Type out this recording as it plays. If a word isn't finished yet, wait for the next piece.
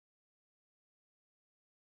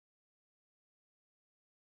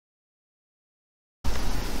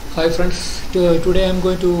Hi friends, today I am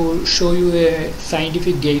going to show you a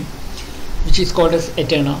scientific game which is called as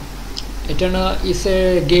EteRNA. EteRNA is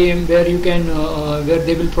a game where you can where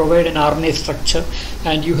they will provide an RNA structure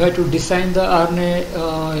and you have to design the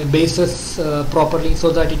RNA bases properly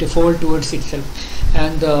so that it folds towards itself,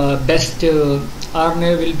 and the best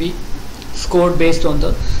RNA will be scored based on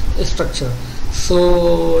the structure.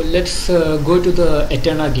 So let's go to the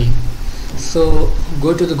EteRNA game. So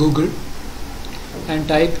go to the Google and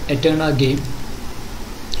type EteRNA game.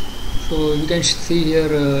 So you can see here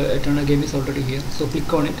EteRNA game is already here, so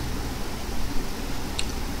click on it.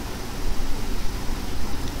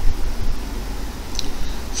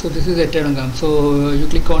 So this is EteRNA game. So you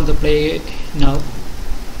click on the play now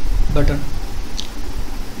button.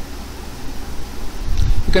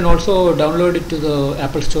 You can also download it to the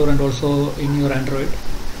Apple Store and also in your Android.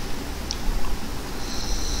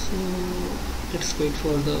 So let's wait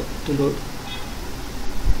for the to load.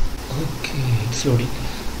 Okay, it's loading.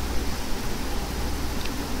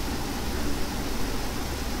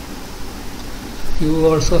 You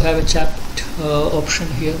also have a chat option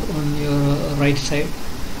here on your right side.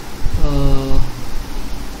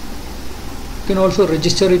 You can also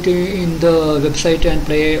register it in the website and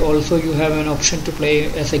play. Also you have an option to play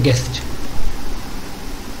as a guest.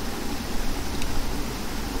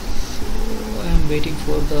 So I am waiting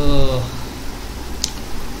for the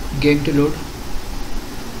game to load.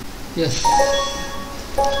 Yes,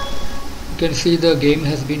 you can see the game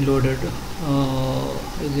has been loaded.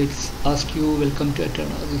 It's ask you welcome to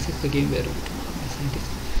EteRNA. This is the game where scientist.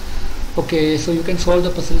 Okay, so you can solve the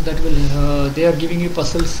puzzles that will they are giving you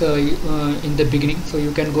puzzles in the beginning, so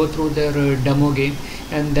you can go through their demo game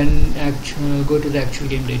and then go to the actual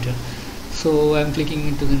game later. So I'm clicking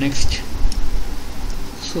into the next.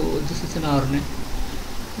 So this is an RNA.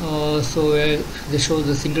 They show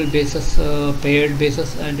the single bases, paired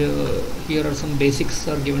bases, and here are some basics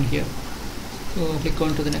are given here. So click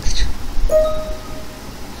on to the next.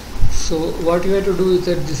 So what you have to do is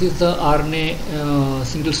that this is the RNA,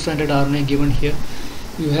 single-stranded RNA given here.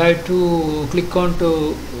 You have to click on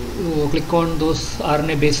those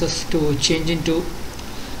RNA bases to change into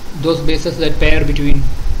those bases that pair between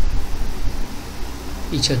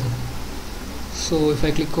each other. So if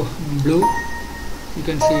I click on blue, you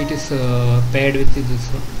can see it is paired with this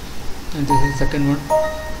one, and this is the second one.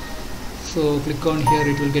 So click on here,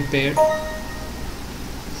 it will get paired.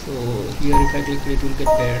 So here if I click, it will get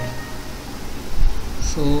paired.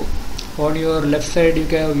 So on your left side you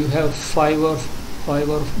have five or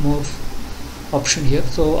more option here.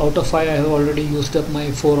 So out of 5 I have already used up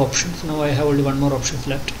my 4 options. Now I have only 1 more option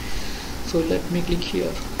left. So let me click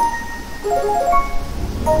here.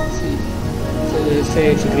 See, so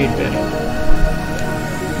say it's a great pairing.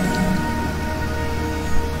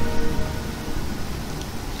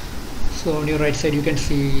 So on your right side you can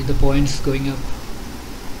see the points going up.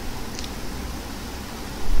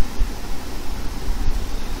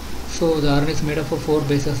 So the RNA is made up of 4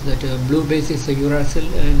 bases. That blue base is the uracil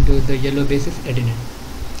and the yellow base is adenine.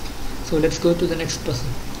 So let's go to the next puzzle.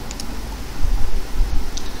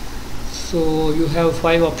 So you have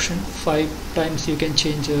 5 options. 5 times you can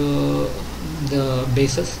change the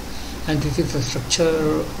bases, and this is the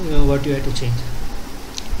structure what you have to change.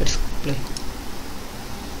 Let's play.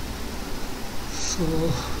 So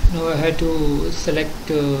now I had to select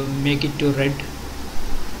make it to red.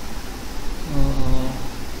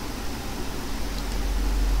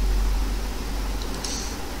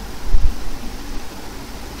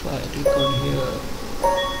 So I click on here,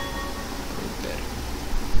 prepare.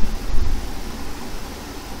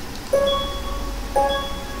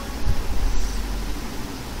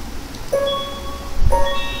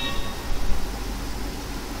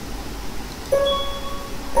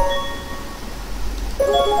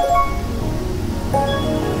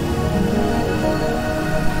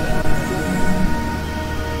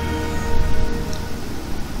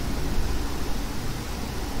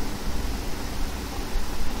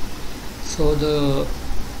 So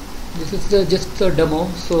this is just the demo.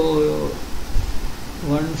 So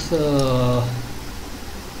once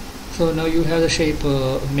so now you have the shape,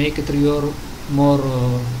 make 3 or more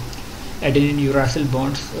adenine uracil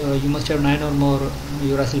bonds. You must have 9 or more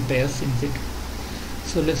uracil pairs in it.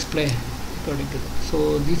 So let's play according to that.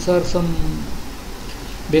 So these are some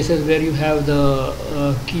bases where you have the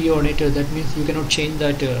key on it. That means you cannot change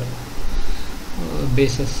that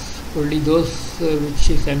bases. Only those which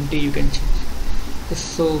is empty you can change.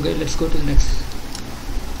 So okay, let's go to the next.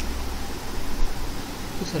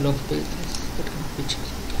 This allows pages that can be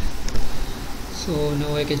changed. So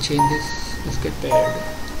now I can change this. Let's get paired.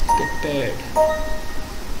 Let's get paired.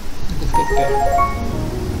 Let's get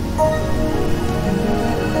paired.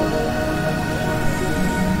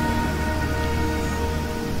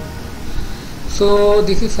 So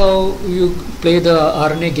this is how you play the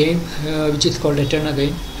RNA game, which is called EteRNA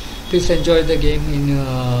game. Please enjoy the game in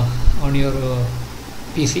on your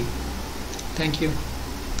PC. Thank you.